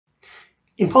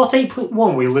In part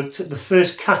 8.1 we looked at the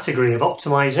first category of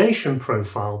optimization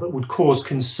profile that would cause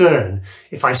concern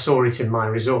if I saw it in my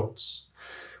results.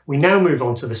 We now move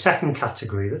on to the second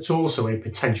category that's also a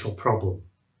potential problem.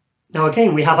 Now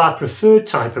again, we have our preferred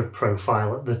type of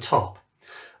profile at the top,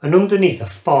 and underneath a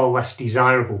far less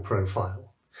desirable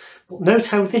profile. But note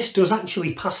how this does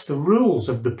actually pass the rules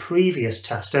of the previous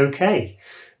test okay.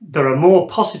 There are more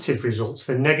positive results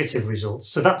than negative results,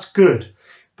 so that's good,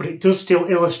 but it does still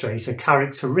illustrate a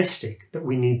characteristic that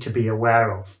we need to be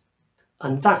aware of.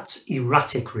 And that's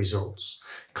erratic results.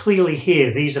 Clearly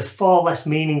here, these are far less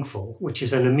meaningful, which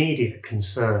is an immediate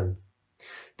concern.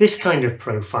 This kind of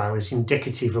profile is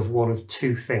indicative of one of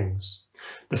two things.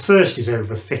 The first is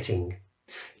overfitting.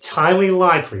 It's highly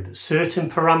likely that certain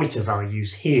parameter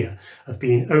values here have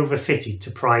been overfitted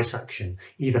to price action,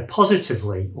 either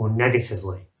positively or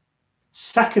negatively.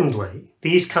 Secondly,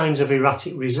 these kinds of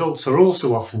erratic results are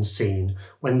also often seen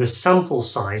when the sample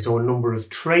size or number of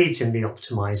trades in the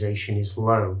optimization is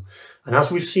low. And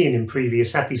as we've seen in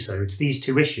previous episodes, these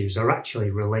two issues are actually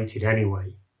related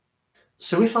anyway.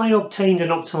 So if I obtained an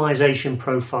optimization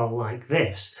profile like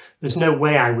this, there's no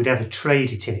way I would ever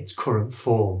trade it in its current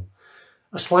form.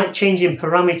 A slight change in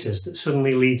parameters that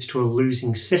suddenly leads to a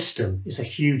losing system is a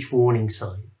huge warning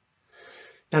sign.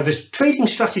 Now the trading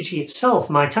strategy itself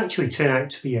might actually turn out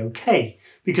to be okay,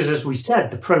 because as we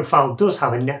said, the profile does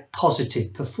have a net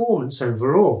positive performance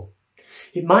overall.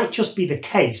 It might just be the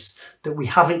case that we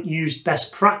haven't used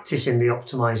best practice in the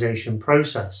optimization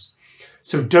process.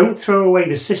 So don't throw away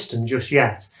the system just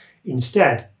yet.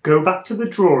 Instead, go back to the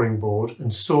drawing board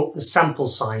and sort the sample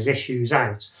size issues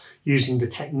out using the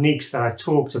techniques that I've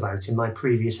talked about in my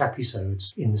previous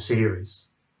episodes in the series.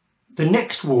 The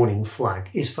next warning flag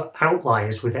is for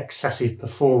outliers with excessive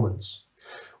performance.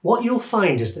 What you'll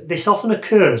find is that this often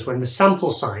occurs when the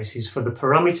sample sizes for the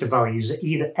parameter values at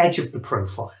either edge of the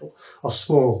profile are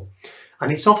small,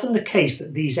 and it's often the case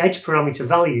that these edge parameter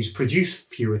values produce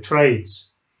fewer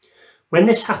trades. When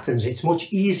this happens, it's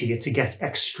much easier to get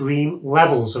extreme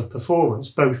levels of performance,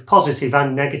 both positive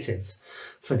and negative,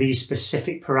 for these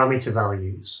specific parameter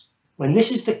values. When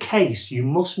this is the case, you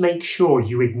must make sure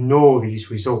you ignore these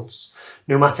results,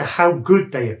 no matter how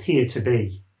good they appear to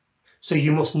be. So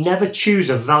you must never choose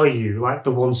a value like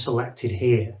the one selected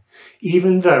here,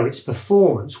 even though its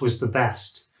performance was the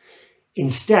best.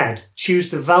 Instead, choose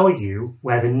the value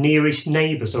where the nearest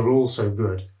neighbours are also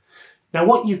good. Now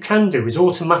what you can do is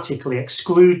automatically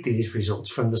exclude these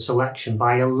results from the selection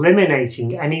by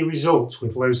eliminating any results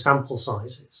with low sample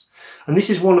sizes. And this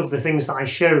is one of the things that I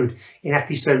showed in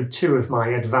episode 2 of my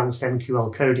Advanced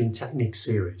MQL Coding Techniques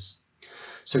series.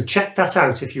 So check that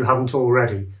out if you haven't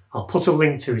already. I'll put a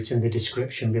link to it in the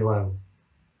description below.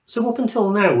 So up until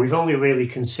now, we've only really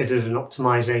considered an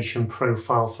optimization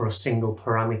profile for a single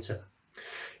parameter.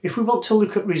 If we want to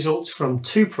look at results from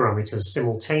two parameters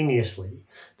simultaneously,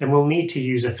 then we'll need to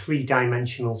use a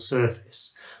three-dimensional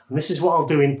surface. And this is what I'll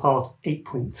do in part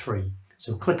 8.3.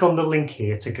 So click on the link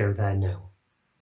here to go there now.